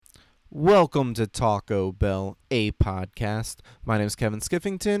Welcome to Taco Bell, a podcast. My name is Kevin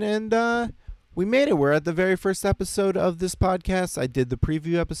Skiffington, and we made it. We're at the very first episode of this podcast. I did the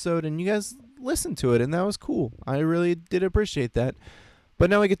preview episode, and you guys listened to it, and that was cool. I really did appreciate that. But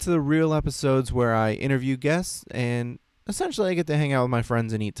now we get to the real episodes where I interview guests, and essentially I get to hang out with my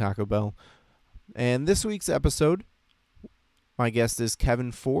friends and eat Taco Bell. And this week's episode, my guest is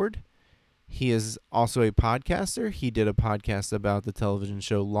Kevin Ford. He is also a podcaster. He did a podcast about the television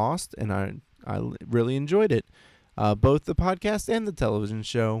show Lost, and I really enjoyed it. Both the podcast and the television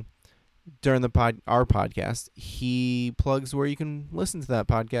show. During our podcast, he plugs where you can listen to that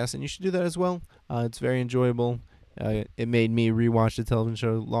podcast, and you should do that as well. It's very enjoyable. It made me rewatch the television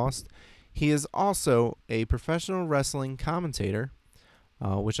show Lost. He is also a professional wrestling commentator,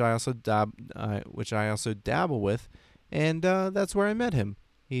 which I also dabble with, and that's where I met him.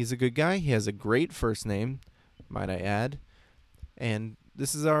 He's a good guy. He has a great first name, might I add. And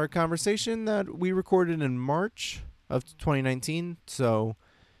this is our conversation that we recorded in March of 2019. So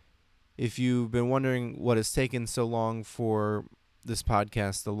if you've been wondering what has taken so long for this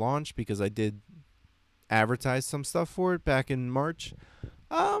podcast to launch, because I did advertise some stuff for it back in March, it's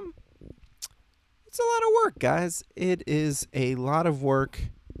a lot of work, guys. It is a lot of work,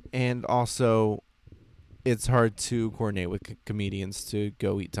 and also it's hard to coordinate with comedians to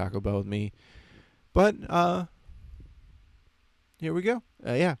go eat Taco Bell with me. But here we go.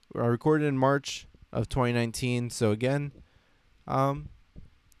 I recorded in March of 2019. So again,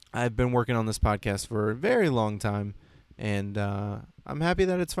 I've been working on this podcast for a very long time, and I'm happy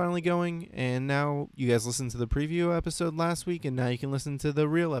that it's finally going. And now you guys listened to the preview episode last week, and now you can listen to the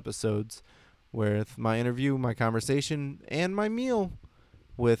real episodes with my interview, my conversation, and my meal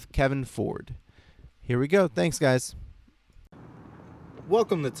with Kevin Ford. Here we go. Thanks, guys.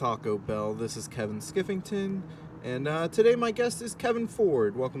 Welcome to Taco Bell. This is Kevin Skiffington, and today my guest is Kevin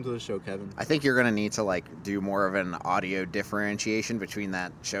Ford. Welcome to the show, Kevin. I think you're going to need to do more of an audio differentiation between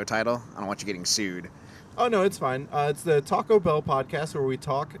that show title. I don't want you getting sued. Oh, no, it's fine. It's the Taco Bell podcast where we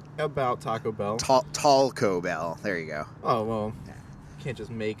talk about Taco Bell. Talco Bell. There you go. Oh, well, you can't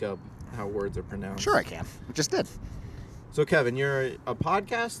just make up how words are pronounced. Sure I can. I just did. So, Kevin, you're a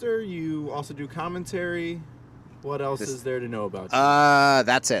podcaster. You also do commentary. What else is there to know about you?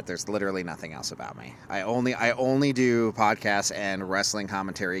 That's it. There's literally nothing else about me. I only do podcasts and wrestling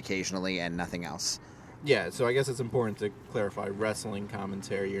commentary occasionally, and nothing else. Yeah, so I guess it's important to clarify wrestling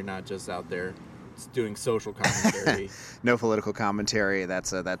commentary. You're not just out there doing social commentary. No political commentary.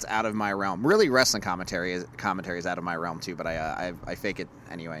 That's out of my realm. Really, wrestling commentary is out of my realm too. But I fake it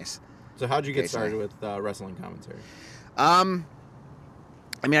anyways. So how'd you get started with wrestling commentary?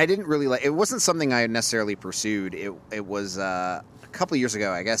 I mean, I didn't really it wasn't something I necessarily pursued. It was a couple of years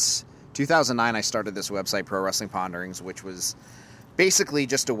ago, I guess 2009, I started this website, Pro Wrestling Ponderings, which was basically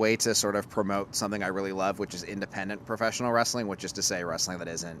just a way to sort of promote something I really love, which is independent professional wrestling, which is to say wrestling that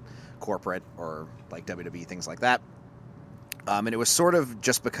isn't corporate or like WWE, things like that. And it was sort of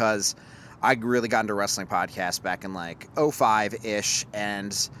just because I really got into wrestling podcasts back in 05-ish,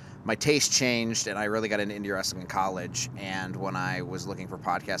 and my taste changed, and I really got into indie wrestling in college. And when I was looking for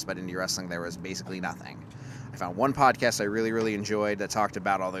podcasts about indie wrestling, there was basically nothing. I found one podcast I really, really enjoyed that talked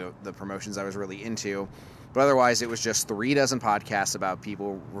about all the promotions I was really into. But otherwise, it was just 36 podcasts about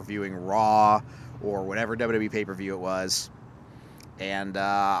people reviewing Raw or whatever WWE pay-per-view it was. And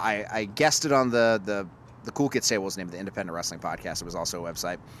I guested on the Cool Kids Table was the name of the independent wrestling podcast. It was also a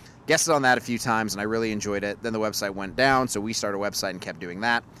website. Guested on that a few times, and I really enjoyed it. Then the website went down, so we started a website and kept doing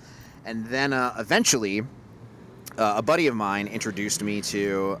that. And then eventually, a buddy of mine introduced me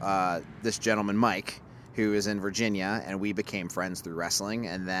to this gentleman, Mike, who is in Virginia, and we became friends through wrestling.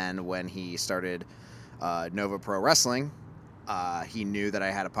 And then when he started Nova Pro Wrestling, he knew that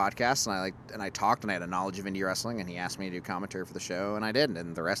I had a podcast, and I talked, and I had a knowledge of indie wrestling, and he asked me to do commentary for the show, and I did,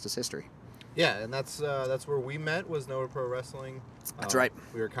 and the rest is history. Yeah, and that's where we met, was Nova Pro Wrestling. That's right.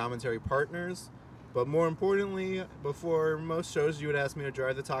 We were commentary partners. But more importantly, before most shows, you would ask me to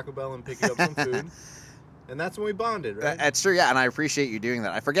drive the Taco Bell and pick you up some food. And that's when we bonded, right? That's true, yeah, and I appreciate you doing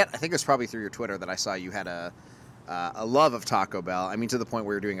that. I think it was probably through your Twitter that I saw you had a love of Taco Bell. I mean, to the point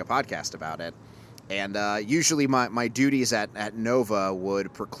where you're doing a podcast about it. And usually my duties at Nova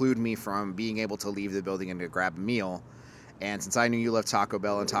would preclude me from being able to leave the building and to grab a meal. And since I knew you loved Taco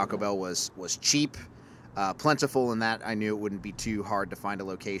Bell, and Taco Bell was cheap, plentiful in that I knew it wouldn't be too hard to find a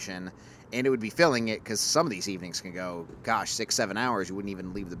location, and it would be filling it, because some of these evenings can go, 6-7 hours. You wouldn't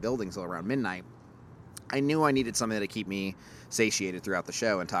even leave the building until around midnight. I knew I needed something to keep me satiated throughout the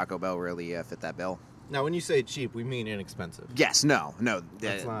show, and Taco Bell really fit that bill. Now, when you say cheap, we mean inexpensive. Yes, no,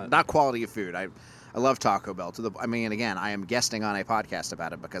 not quality of food. I love Taco Bell. I mean, again, I am guesting on a podcast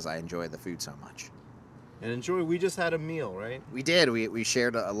about it because I enjoy the food so much. And we just had a meal, right? We did. We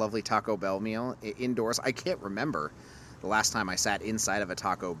shared a lovely Taco Bell meal indoors. I can't remember the last time I sat inside of a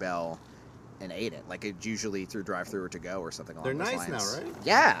Taco Bell and ate it. Like, it's usually through drive-thru or to go or something along those lines. They're nice now, right?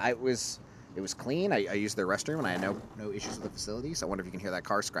 Yeah, it was clean. I used their restroom, and I had no issues with the facility. So I wonder if you can hear that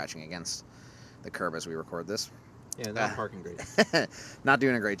car scratching against the curb as we record this. Yeah, not parking great. Not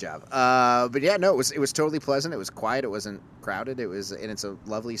doing a great job. But yeah, no, it was totally pleasant. It was quiet. It wasn't crowded. And it's a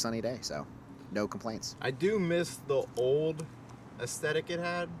lovely sunny day. So no complaints. I do miss the old aesthetic it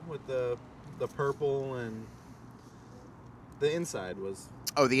had with the purple, and the inside was...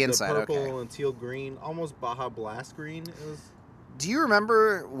 Oh, the inside, the purple okay. and teal green, almost Baja Blast green. It was... Do you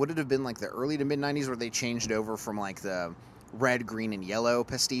remember, would it have been like the early to mid-90s where they changed over from like the red, green, and yellow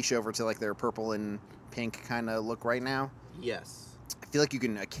pastiche over to like their purple and pink kind of look right now? Yes. I feel like you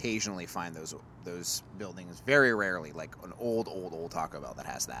can occasionally find those buildings, very rarely, like an old Taco Bell that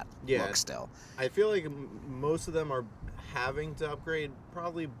has that look still. I feel like most of them are having to upgrade,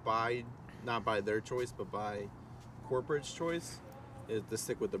 probably not by their choice, but by corporate's choice, is to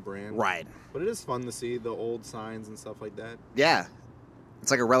stick with the brand. Right. But it is fun to see the old signs and stuff like that. Yeah.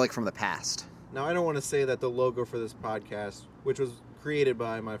 It's like a relic from the past. Now, I don't want to say that the logo for this podcast, which was created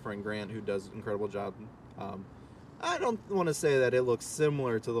by my friend Grant, who does an incredible job, I don't want to say that it looks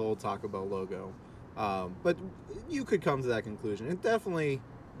similar to the old Taco Bell logo. But you could come to that conclusion. It definitely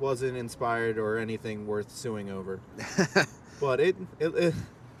wasn't inspired or anything worth suing over. But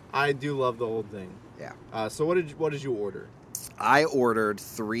I do love the old thing. Yeah. So what did you order? I ordered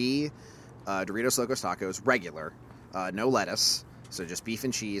 3 Doritos Locos Tacos, regular, no lettuce, so just beef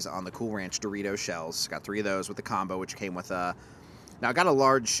and cheese on the Cool Ranch Dorito shells. Got 3 of those with the combo, which came with now I got a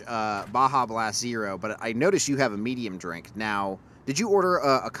large Baja Blast Zero, but I noticed you have a medium drink. Now, did you order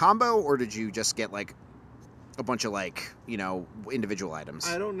a combo, or did you just get like a bunch of like, individual items?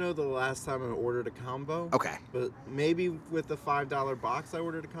 I don't know the last time I ordered a combo. Okay. But maybe with the $5 box I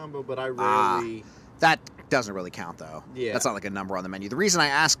ordered a combo, but I rarely... That doesn't really count, though. Yeah. That's not like a number on the menu. The reason I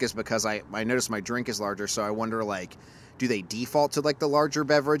ask is because I noticed my drink is larger, so I wonder, like, do they default to, like, the larger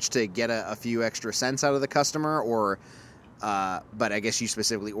beverage to get a few extra cents out of the customer, or... but I guess you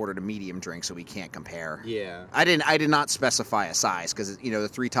specifically ordered a medium drink, so we can't compare. Yeah. I did not specify a size, because, the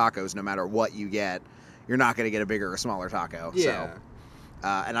 3 tacos, no matter what you get, you're not going to get a bigger or smaller taco. Yeah.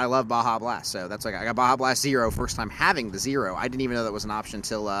 So, and I love Baja Blast, so that's like... I got Baja Blast Zero, first time having the Zero. I didn't even know that was an option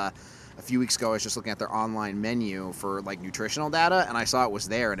until... a few weeks ago, I was just looking at their online menu for like nutritional data, and I saw it was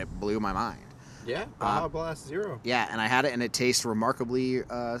there, and it blew my mind. Yeah, Baja Blast Zero. Yeah, and I had it, and it tastes remarkably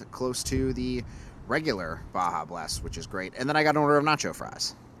close to the regular Baja Blast, which is great. And then I got an order of nacho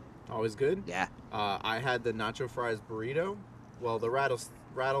fries. Always good. Yeah. I had the nacho fries burrito. Well,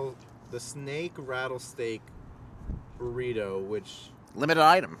 the snake rattlesteak burrito, which limited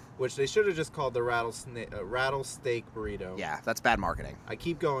item. Which they should have just called the rattlesteak burrito. Yeah, that's bad marketing. I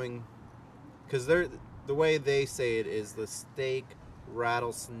keep going. Because the way they say it is the steak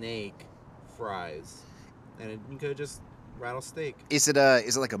rattlesnake fries, and you could just rattlesteak. Is it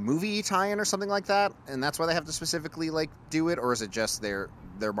like a movie tie-in or something like that, and that's why they have to specifically like do it, or is it just their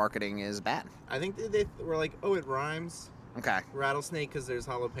marketing is bad? I think they were like, oh, it rhymes. Okay. Rattlesnake because there's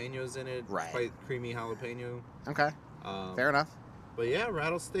jalapenos in it. Right. Quite creamy jalapeno. Okay. Fair enough. But yeah,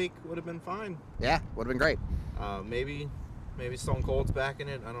 rattlesteak would have been fine. Yeah, would have been great. Maybe Stone Cold's back in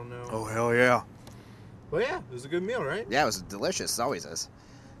it. I don't know. Oh, hell yeah. But yeah, it was a good meal, right? Yeah, it was delicious. It always is.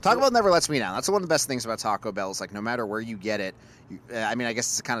 Taco Bell never lets me down. That's one of the best things about Taco Bell is, like, no matter where you get it, I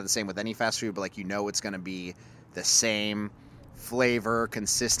guess it's kind of the same with any fast food, but, like, it's going to be the same flavor,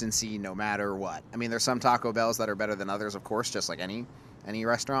 consistency, no matter what. I mean, there's some Taco Bells that are better than others, of course, just like any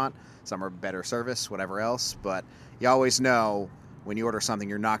restaurant. Some are better service, whatever else, but you always know when you order something,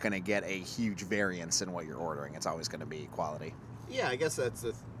 you're not going to get a huge variance in what you're ordering. It's always going to be quality. Yeah, I guess that's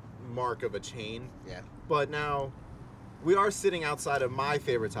the mark of a chain. Yeah. But now, we are sitting outside of my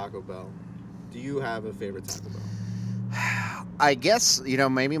favorite Taco Bell. Do you have a favorite Taco Bell? I guess,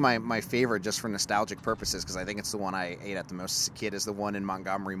 maybe my favorite, just for nostalgic purposes, because I think it's the one I ate at the most as a kid, is the one in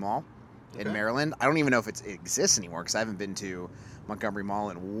Montgomery Mall in Maryland. I don't even know if it exists anymore, because I haven't been to Montgomery Mall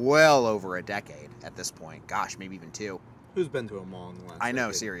in well over a decade at this point. Gosh, maybe even 2. Who's been to a mall in the last I know,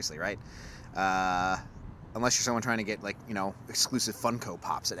 decade? seriously, right? Unless you're someone trying to get, like, exclusive Funko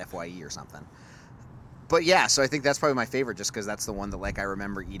Pops at FYE or something. But yeah, so I think that's probably my favorite, just because that's the one that, like, I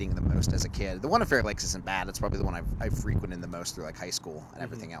remember eating the most as a kid. The one at Fair Lakes isn't bad. It's probably the one I've frequented the most through, like, high school and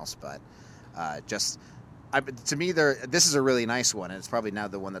everything else. But to me, this is a really nice one, and it's probably now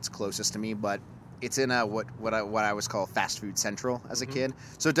the one that's closest to me. But it's in a what I always call fast food central as a kid.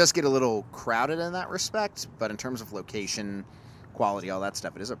 So it does get a little crowded in that respect, but in terms of location, quality, all that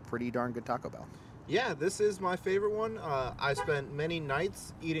stuff, it is a pretty darn good Taco Bell. Yeah, this is my favorite one. I spent many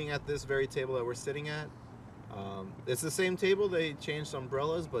nights eating at this very table that we're sitting at. It's the same table. They changed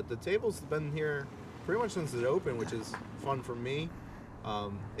umbrellas, but the table's been here pretty much since it opened, which is fun for me.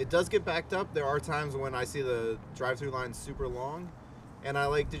 It does get backed up. There are times when I see the drive-through line super long, and I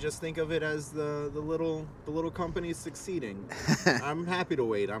like to just think of it as the little company succeeding. I'm happy to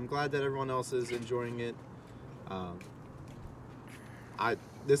wait. I'm glad that everyone else is enjoying it.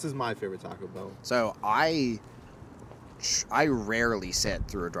 This is my favorite Taco Bell. So I rarely sit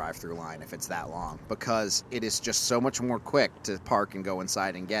through a drive-through line if it's that long, because it is just so much more quick to park and go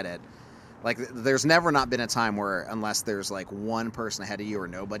inside and get it. Like, there's never not been a time where, unless there's like one person ahead of you or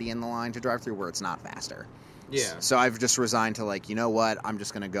nobody in the line to drive through, where it's not faster. Yeah. So I've just resigned to, like, you know what, I'm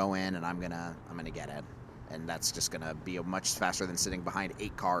just gonna go in and I'm gonna get it, and that's just gonna be much faster than sitting behind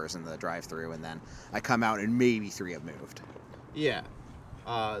 8 cars in the drive-through, and then I come out and maybe 3 have moved. Yeah.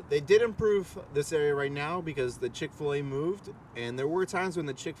 They did improve this area right now because the Chick-fil-A moved, and there were times when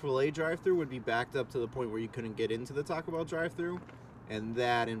the Chick-fil-A drive-thru would be backed up to the point where you couldn't get into the Taco Bell drive-thru, and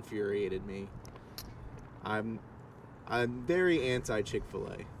that infuriated me. I'm very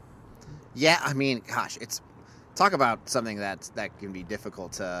anti-Chick-fil-A. Yeah, I mean, gosh, talk about something that can be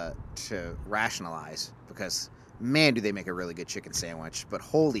difficult to rationalize, because man, do they make a really good chicken sandwich, but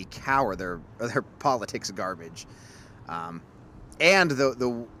holy cow, are their politics garbage. And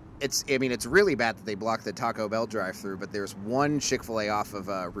it's really bad that they blocked the Taco Bell drive-thru, but there's one Chick-fil-A off of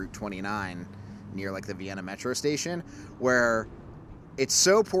Route 29 near like the Vienna metro station where it's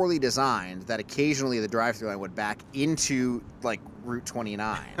so poorly designed that occasionally the drive-thru line would back into like Route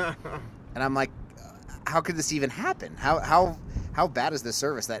 29. And I'm like, how could this even happen? How bad is this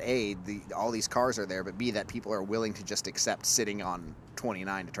service that A, all these cars are there, but B, that people are willing to just accept sitting on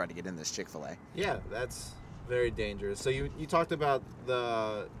 29 to try to get in this Chick-fil-A? Yeah, that's very dangerous. So you talked about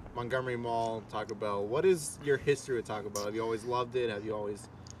the Montgomery Mall Taco Bell. What is your history with Taco Bell? Have you always loved it? Have you always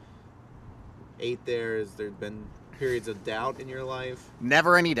ate there? Has there been periods of doubt in your life?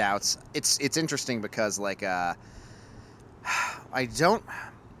 Never any doubts. It's interesting because like I don't.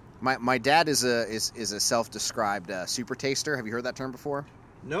 My dad is a self-described super taster. Have you heard that term before?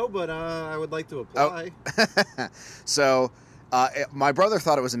 No, but I would like to apply. Oh. So. My brother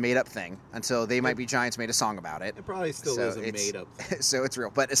thought it was a made-up thing until They Might Be Giants made a song about it. It probably still is a made-up thing. So it's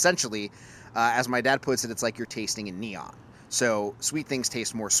real. But essentially, as my dad puts it, it's like you're tasting in neon. So sweet things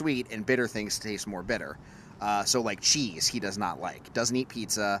taste more sweet and bitter things taste more bitter. So like cheese, he does not like. Doesn't eat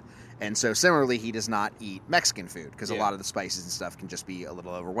pizza. And so similarly, he does not eat Mexican food because a lot of the spices and stuff can just be a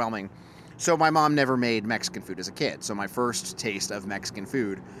little overwhelming. So my mom never made Mexican food as a kid. So my first taste of Mexican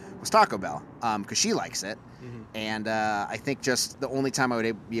food was Taco Bell because she likes it. Mm-hmm. And I think just the only time I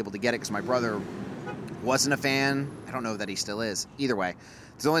would be able to get it, because my brother wasn't a fan. I don't know that he still is. Either way,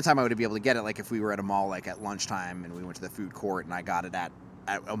 it's the only time I would be able to get it, like if we were at a mall like at lunchtime and we went to the food court and I got it at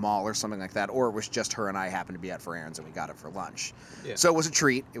a mall or something like that, or it was just her and I happened to be out for errands and we got it for lunch. Yeah. So it was a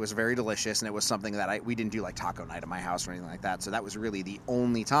treat. It was very delicious, and it was something that we didn't do like taco night at my house or anything like that. So that was really the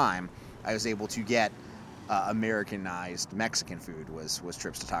only time I was able to get Americanized Mexican food was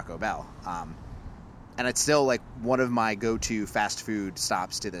trips to Taco Bell. And it's still like one of my go-to fast food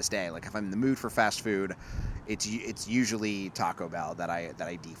stops to this day. Like if I'm in the mood for fast food, it's usually Taco Bell that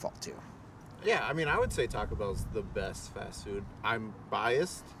I default to. Yeah, I mean, I would say Taco Bell's the best fast food. I'm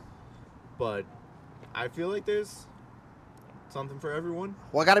biased, but I feel like there's something for everyone.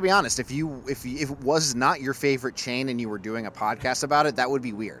 Well, I got to be honest. If it was not your favorite chain and you were doing a podcast about it, that would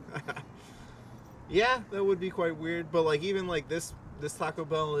be weird. Yeah, that would be quite weird. But like even like this Taco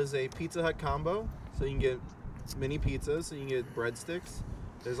Bell is a Pizza Hut combo, so you can get mini pizzas, so you can get breadsticks.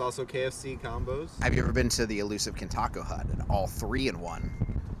 There's also KFC combos. Have you ever been to the elusive Kentucky Hut, an all 3-in-1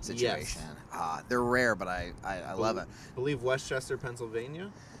 situation? Yes. They're rare, but I love it. I believe Westchester, Pennsylvania.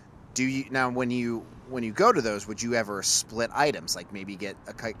 Do you now when you go to those, would you ever split items, like maybe get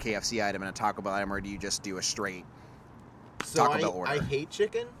a KFC item and a Taco Bell item, or do you just do a straight Taco Bell order? I hate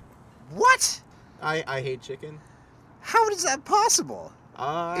chicken. What? I hate chicken. How is that possible?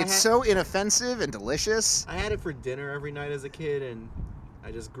 It's so inoffensive and delicious. I had it for dinner every night as a kid, and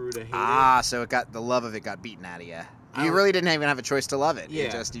I just grew to hate it. So the love of it got beaten out of you. You really didn't even have a choice to love it. Yeah, you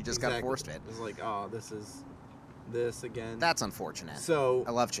just exactly. got forced it. It was like, oh, this is this again. That's unfortunate. So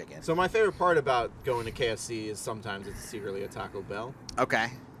I love chicken. So my favorite part about going to KFC is sometimes it's secretly a Taco Bell. Okay.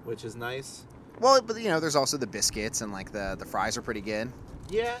 Which is nice. Well, but there's also the biscuits and like the fries are pretty good.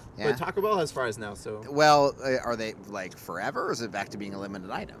 Yeah, but Taco Bell has fries now, so. Well, are they like forever, or is it back to being a limited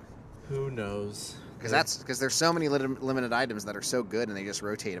item? Who knows? Because there's so many limited items that are so good, and they just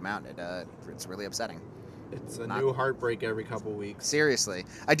rotate them out. It's really upsetting. It's a new heartbreak every couple weeks. Seriously,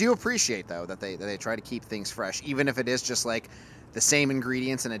 I do appreciate though that they try to keep things fresh, even if it is just like the same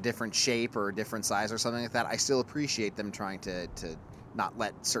ingredients in a different shape or a different size or something like that. I still appreciate them trying to not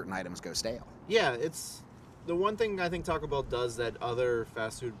let certain items go stale. Yeah, it's the one thing I think Taco Bell does that other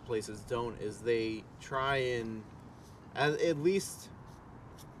fast food places don't is they try and at least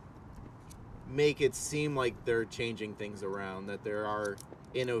make it seem like they're changing things around, that there are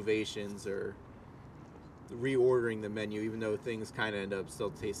innovations or reordering the menu, even though things kind of end up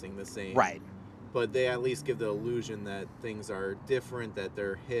still tasting the same. Right. But they at least give the illusion that things are different, that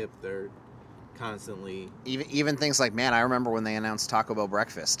they're hip, they're constantly... Even things like, man, I remember when they announced Taco Bell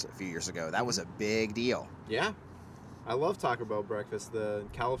breakfast a few years ago. That was a big deal. Yeah. I love Taco Bell breakfast. The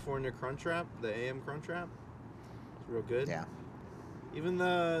California Crunch Wrap, the AM Crunch Wrap, it's real good. Yeah. Even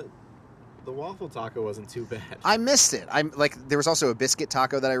the waffle taco wasn't too bad. I missed it. There was also a biscuit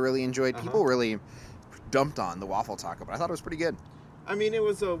taco that I really enjoyed. People really dumped on the waffle taco, but I thought it was pretty good. I mean, it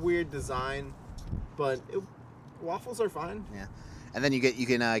was a weird design, but waffles are fine. Yeah, and then you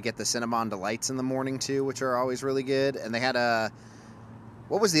can get the Cinnamon Delights in the morning too, which are always really good. And they had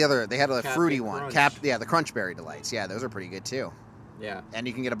what was the other? They had a fruity one. The Crunch Berry Delights. Yeah, those are pretty good too. Yeah. And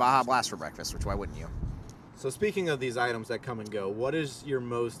you can get a Baja Blast for breakfast, which why wouldn't you? So speaking of these items that come and go, what is your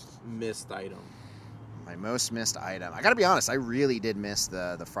most missed item? My most missed item. I gotta be honest, I really did miss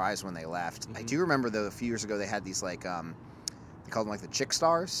the fries when they left. I do remember though a few years ago they had these like they called them like the Chick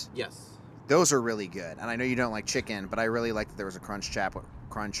Stars. Yes. Those are really good. And I know you don't like chicken, but I really liked that there was a crunch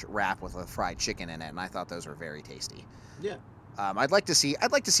wrap with a fried chicken in it, and I thought those were very tasty. Yeah. I'd like to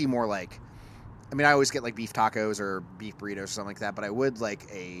see more like, I mean, I always get like beef tacos or beef burritos or something like that, but I would like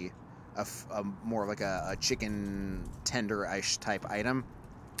a more like a chicken tender-ish type item.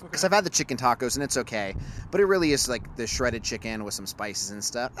 Because I've had the chicken tacos and it's okay, but it really is like the shredded chicken with some spices and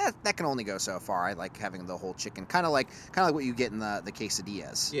stuff. That can only go so far. I like having the whole chicken, kind of like what you get in the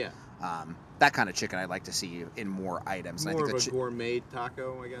quesadillas. Yeah. That kind of chicken I'd like to see in more items. More and I think of a gourmet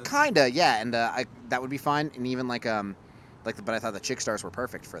taco, I guess. Kinda, yeah, and that would be fine. And even but I thought the Chick Stars were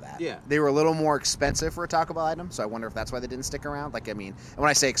perfect for that. Yeah. They were a little more expensive for a Taco Bell item, so I wonder if that's why they didn't stick around. Like, I mean, and when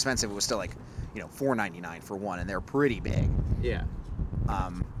I say expensive, it was still like, $4.99 for one, and they're pretty big. Yeah.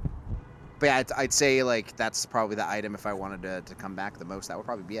 But yeah, I'd say like that's probably the item if I wanted to come back the most. That would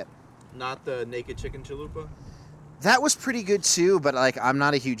probably be it. Not the naked chicken chalupa? That was pretty good too, but like I'm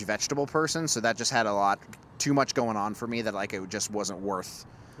not a huge vegetable person, so that just had too much going on for me that like it just wasn't worth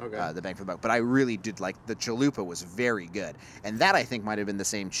the bang for the buck. But I really did like the chalupa was very good, and that I think might have been the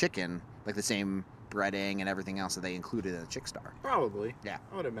same chicken, like the same breading and everything else that they included in the Chick Star. Probably. Yeah.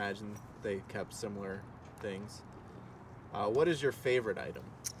 I would imagine they kept similar things. What is your favorite item?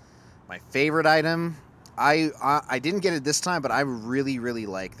 My favorite item, I didn't get it this time, but I really, really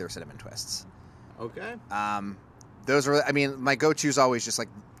like their cinnamon twists. Okay. Those are, I mean, my go-to's always just like,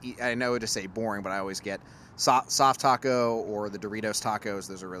 I know to say boring, but I always get soft taco or the Doritos tacos.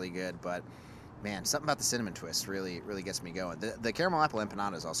 Those are really good, but man, something about the cinnamon twist really, really gets me going. The caramel apple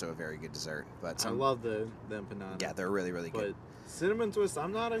empanada is also a very good dessert. But I love the empanada. Yeah, they're really, really good. But cinnamon twist,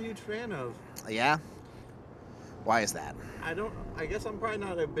 I'm not a huge fan of. Yeah? Why is that? I guess I'm probably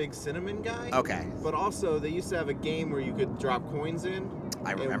not a big cinnamon guy. Okay. But also, they used to have a game where you could drop coins in.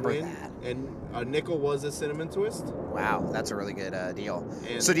 I remember that. And a nickel was a cinnamon twist. Wow, that's a really good deal.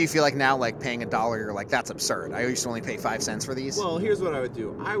 And so do you feel like now, like, paying $1, you're like, that's absurd. I used to only pay 5 cents for these? Well, here's what I would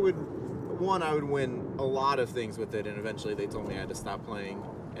do. I would win a lot of things with it, and eventually they told me I had to stop playing.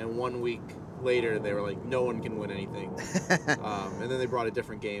 And 1 week later, they were like, no one can win anything. And then they brought a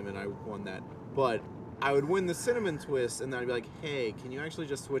different game, and I won that. But I would win the cinnamon twist, and then I'd be like, hey, can you actually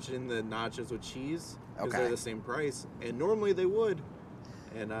just switch in the nachos with cheese? Because they're the same price. And normally they would.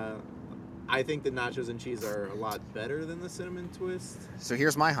 And I think the nachos and cheese are a lot better than the cinnamon twist. So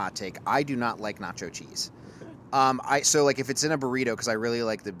here's my hot take. I do not like nacho cheese. Okay. So like if it's in a burrito, because I really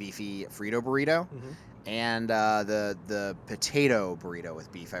like the beefy Frito burrito, and the potato burrito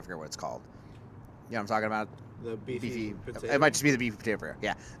with beef. I forget what it's called. You know what I'm talking about? The beefy potato. It might just be the beefy potato burrito.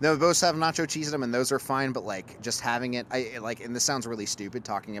 Yeah. No, both have nacho cheese in them, and those are fine. But like just having it, and this sounds really stupid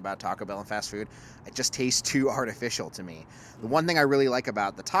talking about Taco Bell and fast food. It just tastes too artificial to me. The one thing I really like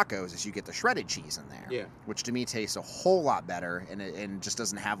about the tacos is you get the shredded cheese in there, yeah, which to me tastes a whole lot better, and just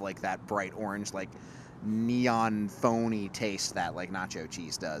doesn't have like that bright orange like neon phony taste that like nacho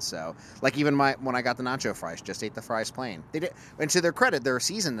cheese does. So like even when I got the nacho fries, just ate the fries plain. They did, and to their credit, they're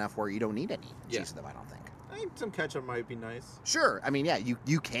seasoned enough where you don't need any cheese with them. I don't think. I think some ketchup might be nice. Sure. I mean, yeah,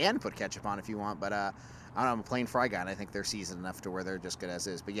 you can put ketchup on if you want, but I don't know, I'm a plain fry guy, and I think they're seasoned enough to where they're just good as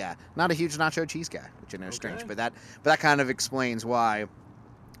is. But yeah, not a huge nacho cheese guy, which I know is strange. But that kind of explains why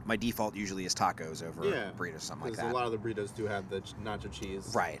my default usually is tacos over burritos, something like that. Because a lot of the burritos do have the nacho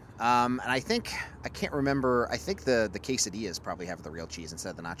cheese. Right. And I can't remember, I think the quesadillas probably have the real cheese instead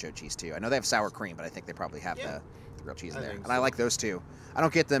of the nacho cheese too. I know they have sour cream, but I think they probably have the real cheese in there. And I like those too. I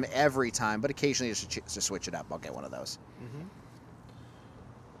don't get them every time, but occasionally just to switch it up, I'll get one of those. Mm-hmm.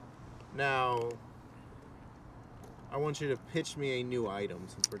 Now, I want you to pitch me a new item,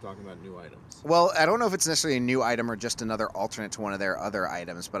 since we're talking about new items. Well, I don't know if it's necessarily a new item or just another alternate to one of their other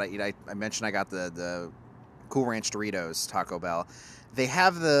items, but I mentioned I got the Cool Ranch Doritos, Taco Bell. They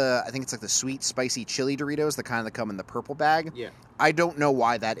have I think it's like the sweet, spicy chili Doritos, the kind that come in the purple bag. Yeah. I don't know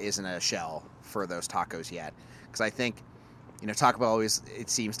why that isn't a shell for those tacos yet, because I think, Taco Bell always, it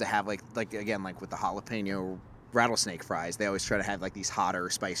seems to have, like again, like with the jalapeno rattlesnake fries, they always try to have like these hotter,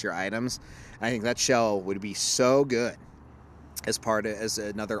 spicier items, and I think that shell would be so good as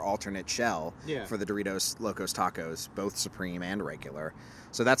another alternate shell for the Doritos Locos Tacos, both supreme and regular.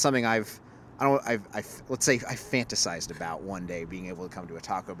 So that's something I've let's say I fantasized about one day, being able to come to a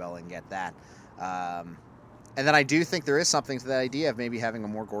Taco Bell and get that. And then I do think there is something to the idea of maybe having a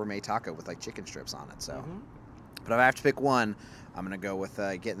more gourmet taco with like chicken strips on it. So, but if I have to pick one, I'm gonna go with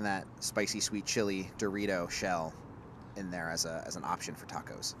getting that spicy sweet chili Dorito shell in there as an option for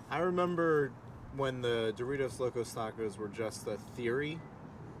tacos. I remember when the Doritos Locos Tacos were just a theory,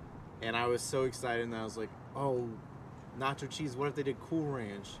 and I was so excited, and I was like, oh, nacho cheese, what if they did Cool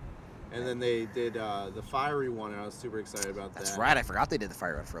Ranch? And then they did the fiery one, and I was super excited about that. That's right, I forgot they did the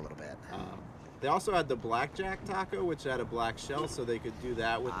fiery one for a little bit. They also had the Blackjack Taco, which had a black shell, so they could do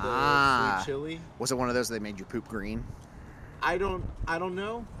that with the sweet chili. Was it one of those that made you poop green? I don't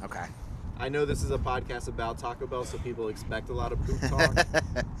know. Okay. I know this is a podcast about Taco Bell, so people expect a lot of poop talk.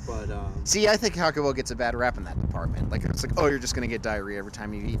 But see, I think Taco Bell gets a bad rap in that department. Like, it's like, oh, you're just gonna get diarrhea every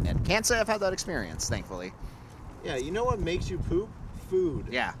time you've eaten it. Can't say I've had that experience, thankfully. Yeah, you know what makes you poop? Food.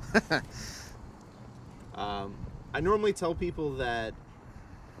 Yeah. I normally tell people that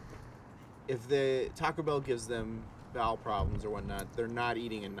if the Taco Bell gives them bowel problems or whatnot, they're not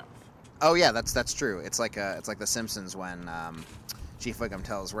eating enough. Oh yeah, that's true. It's like The Simpsons when Chief Wiggum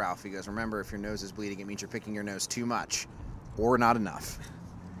tells Ralph, he goes, "Remember, if your nose is bleeding, it means you're picking your nose too much, or not enough."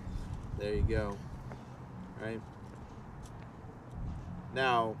 There you go. Right.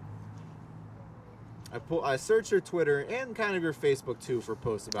 Now, I searched your Twitter and kind of your Facebook too for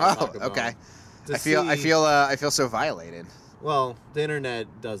posts about Taco Bell. Okay. I feel so violated. Well, the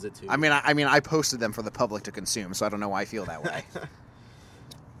internet does it too. I mean, I posted them for the public to consume, so I don't know why I feel that way.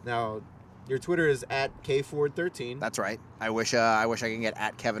 Now, your Twitter is @KFord13. That's right. I wish I can get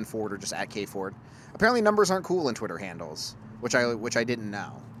 @KevinFord or just @KFord. Apparently, numbers aren't cool in Twitter handles, which I didn't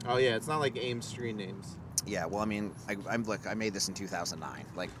know. Oh yeah, it's not like AIM street names. Yeah, well, I mean, I made this in 2009.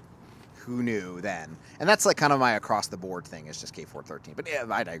 Like, who knew then? And that's like kind of my across the board thing. Is just K413. But yeah,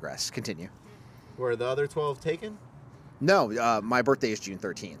 I digress. Continue. Were the other 12 taken? No, my birthday is June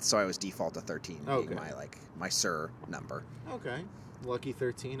 13th, so I was default to 13 being my my Sir number. Okay. Lucky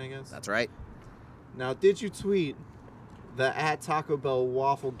 13, I guess. That's right. Now, did you tweet the @Taco Bell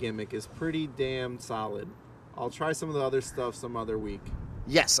waffle gimmick is pretty damn solid? I'll try some of the other stuff some other week.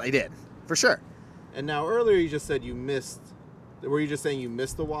 Yes, I did. For sure. And now, earlier you just said you missed. Were you just saying you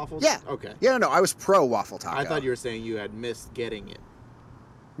missed the waffle? Yeah. Okay. Yeah, no, I was pro waffle taco. I thought you were saying you had missed getting it.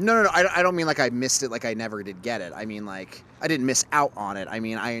 No, I don't mean like I missed it like I never did get it. I mean like I didn't miss out on it. I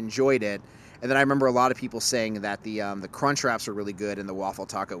mean I enjoyed it. And then I remember a lot of people saying that the crunch wraps were really good and the waffle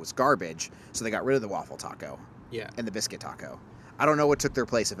taco was garbage, so they got rid of the waffle taco. Yeah. And the biscuit taco. I don't know what took their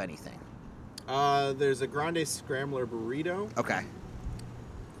place, if anything. There's a Grande Scrambler burrito. Okay.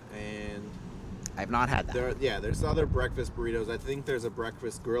 And I've not had that. There's other breakfast burritos. I think there's a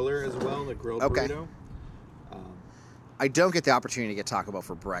breakfast griller as well, the grilled burrito. I don't get the opportunity to get Taco Bell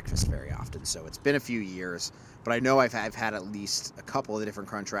for breakfast very often, so it's been a few years. But I know I've had at least a couple of the different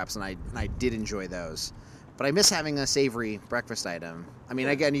crunch wraps, and I did enjoy those. But I miss having a savory breakfast item. I mean,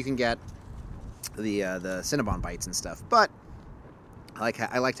 again, you can get the Cinnabon bites and stuff, but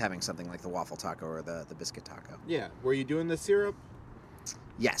I liked having something like the waffle taco or the biscuit taco. Yeah. Were you doing the syrup?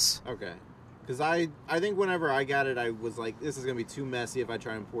 Yes. Okay. Because I think whenever I got it, I was like, this is going to be too messy if I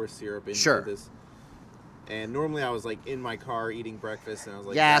try and pour syrup into this. And normally I was like in my car eating breakfast, and I was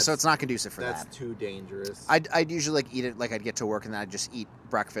like, yeah, so it's not conducive for that. That's too dangerous. I'd usually like eat it like I'd get to work, and then I'd just eat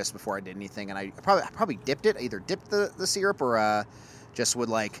breakfast before I did anything, and I probably dipped it. I either dipped the syrup or just would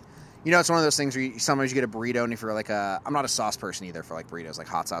like, You know, it's one of those things where sometimes you get a burrito, and if you're like I'm not a sauce person either for like burritos, like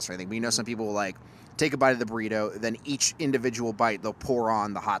hot sauce or anything, but you know, some people will like take a bite of the burrito, then each individual bite they'll pour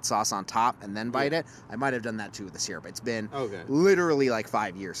on the hot sauce on top and then bite it. I might have done that too with the syrup. It's been literally like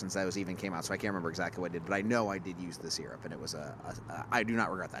 5 years since that even came out, so I can't remember exactly what I did, but I know I did use the syrup, and it was I do not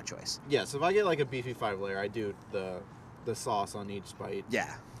regret that choice. Yeah, so if I get like a beefy 5-layer, I do the sauce on each bite.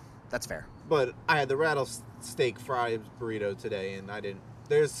 Yeah, that's fair. But I had the rattlesnake fried burrito today, and I didn't.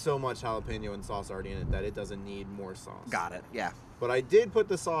 There's so much jalapeno and sauce already in it that it doesn't need more sauce. Got it. Yeah. But I did put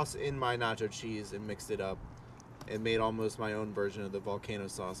the sauce in my nacho cheese and mixed it up and made almost my own version of the volcano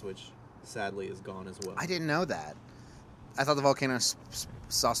sauce, which sadly is gone as well. I didn't know that. I thought the volcano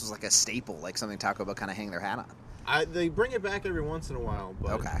sauce was like a staple, like something Taco Bell kind of hang their hat on. They bring it back every once in a while,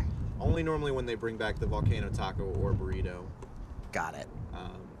 but okay. Only normally when they bring back the volcano taco or burrito. Got it.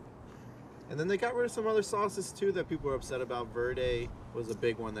 And then they got rid of some other sauces too that people were upset about. Verde was a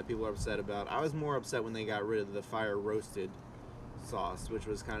big one that people are upset about. I was more upset when they got rid of the fire roasted sauce, which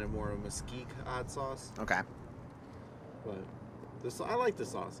was kind of more of a mesquite hot sauce. Okay. But I like the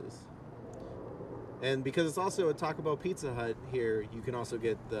sauces. And because it's also a Taco Bell Pizza Hut here, you can also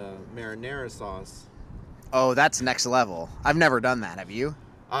get the marinara sauce. Oh, that's next level. I've never done that. Have you?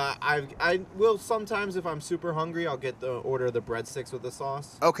 I will sometimes, if I'm super hungry, I'll order the breadsticks with the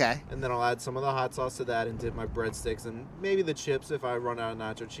sauce. Okay. And then I'll add some of the hot sauce to that and dip my breadsticks and maybe the chips if I run out of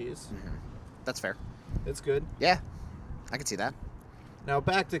nacho cheese. Mm-hmm. That's fair. It's good. Yeah, I can see that. Now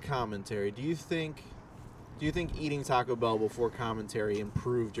back to commentary. Do you think eating Taco Bell before commentary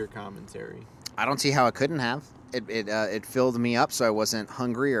improved your commentary? I don't see how it couldn't have. It filled me up, so I wasn't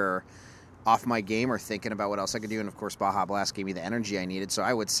hungry or off my game or thinking about what else I could do. And of course, Baja Blast gave me the energy I needed. So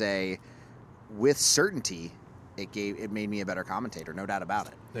I would say, with certainty, it made me a better commentator, no doubt about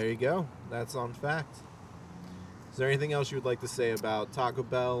it. There you go. That's on fact. Is there anything else you would like to say about Taco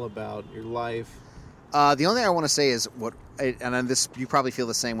Bell, about your life? The only thing I want to say is this you probably feel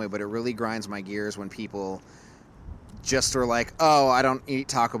the same way, but it really grinds my gears when people just are like, oh, I don't eat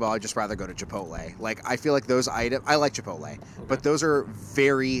Taco Bell, I'd just rather go to Chipotle. Like, I feel like those items, I like Chipotle, but those are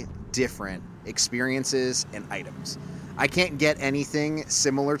very different experiences and items. I can't get anything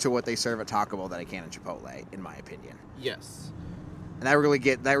similar to what they serve at Taco Bell that I can at Chipotle, in my opinion. Yes. And that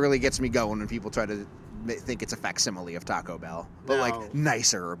really gets me going when people try to think it's a facsimile of Taco Bell, but like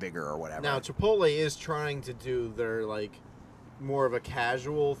nicer or bigger or whatever. Now, Chipotle is trying to do their like more of a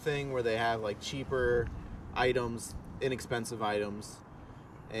casual thing where they have like cheaper items, inexpensive items,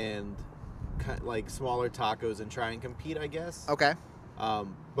 and like smaller tacos and try and compete, I guess. Okay.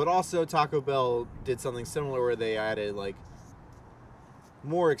 But also Taco Bell did something similar where they added like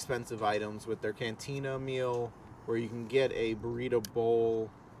more expensive items with their Cantina meal, where you can get a burrito bowl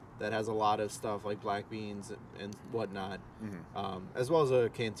that has a lot of stuff like black beans and whatnot, as well as a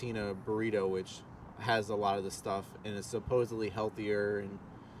Cantina burrito, which has a lot of the stuff and is supposedly healthier. And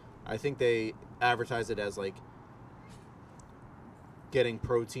I think they advertise it as like getting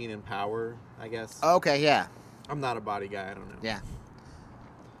protein and power, I guess. Okay, yeah. I'm not a body guy, I don't know. Yeah.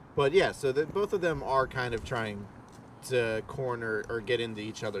 But yeah, so both of them are kind of trying to corner or get into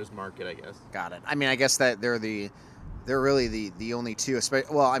each other's market, I guess. Got it. I mean, I guess that they're really the only two.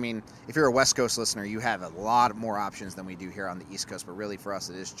 Well, I mean, if you're a West Coast listener, you have a lot more options than we do here on the East Coast. But really, for us,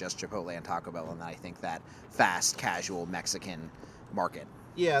 it is just Chipotle and Taco Bell, and I think that fast, casual Mexican market.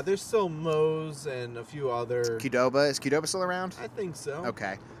 Yeah, there's still Moe's and a few other. Qdoba, is Qdoba still around? I think so.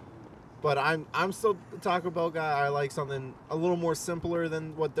 Okay. But I'm still a Taco Bell guy. I like something a little more simpler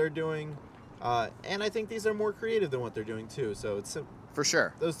than what they're doing, and I think these are more creative than what they're doing too. So it's for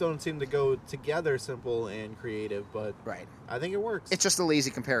sure. Those don't seem to go together, simple and creative, but right. I think it works. It's just a lazy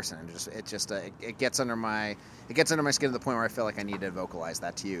comparison. It gets under my skin to the point where I feel like I need to vocalize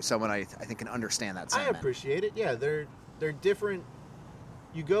that to you. Someone I think can understand that sentiment. I appreciate it. Yeah, they're different.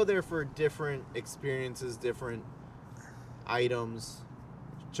 You go there for different experiences, different items.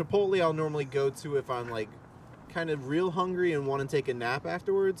 Chipotle I'll normally go to if I'm like kind of real hungry and want to take a nap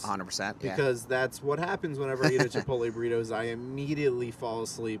afterwards. 100%. Because that's what happens whenever I eat a Chipotle burrito is I immediately fall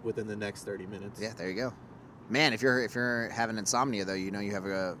asleep within the next 30 minutes. Yeah, there you go. Man, if you're having insomnia though, you know you have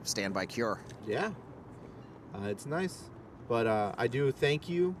a standby cure. Yeah. It's nice. But I do thank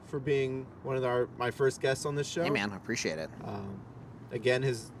you for being one of my first guests on this show. Hey man, I appreciate it. Again,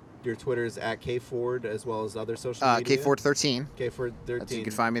 your Twitter is at KFord as well as other social media. KFord13. KFord13. You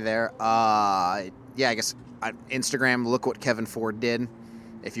can find me there. Yeah, I guess Instagram, look what Kevin Ford did,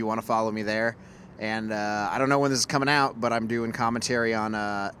 if you want to follow me there. And I don't know when this is coming out, but I'm doing commentary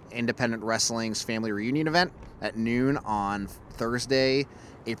on Independent Wrestling's family reunion event at noon on Thursday,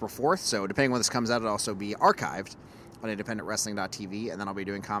 April 4th. So depending when this comes out, it'll also be archived on independentwrestling.tv, and then I'll be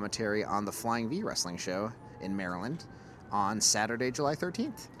doing commentary on the Flying V Wrestling show in Maryland on Saturday, July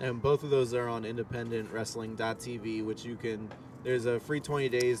 13th. And both of those are on independentwrestling.tv, which you can. There's a free 20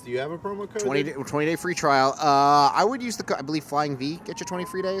 days. Do you have a promo code? 20-day free trial. I would use I believe Flying V get you 20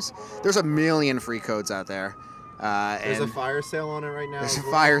 free days. There's a million free codes out there. There's a fire sale on it right now. There's a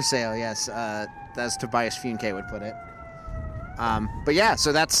fire sale, yes. As Tobias Funke would put it. But yeah,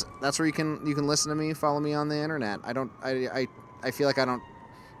 so that's where you can listen to me, follow me on the internet. I feel like I don't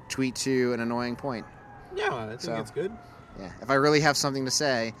tweet to an annoying point. Yeah, I think it's good. Yeah, if I really have something to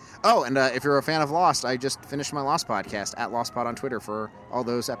say. Oh, and if you're a fan of Lost, I just finished my Lost podcast at LostPod on Twitter for all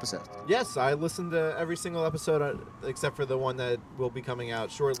those episodes. Yes, I listened to every single episode except for the one that will be coming out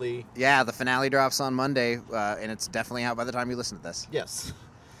shortly. Yeah, the finale drops on Monday, and it's definitely out by the time you listen to this. Yes.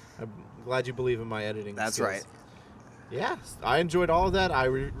 I'm glad you believe in my editing That's skills. right. Yeah, I enjoyed all of that. I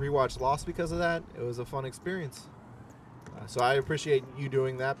rewatched Lost because of that. It was a fun experience. So I appreciate you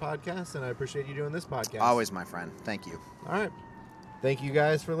doing that podcast, and I appreciate you doing this podcast. Always, my friend. Thank you. All right. Thank you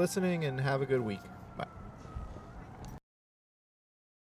guys for listening, and have a good week.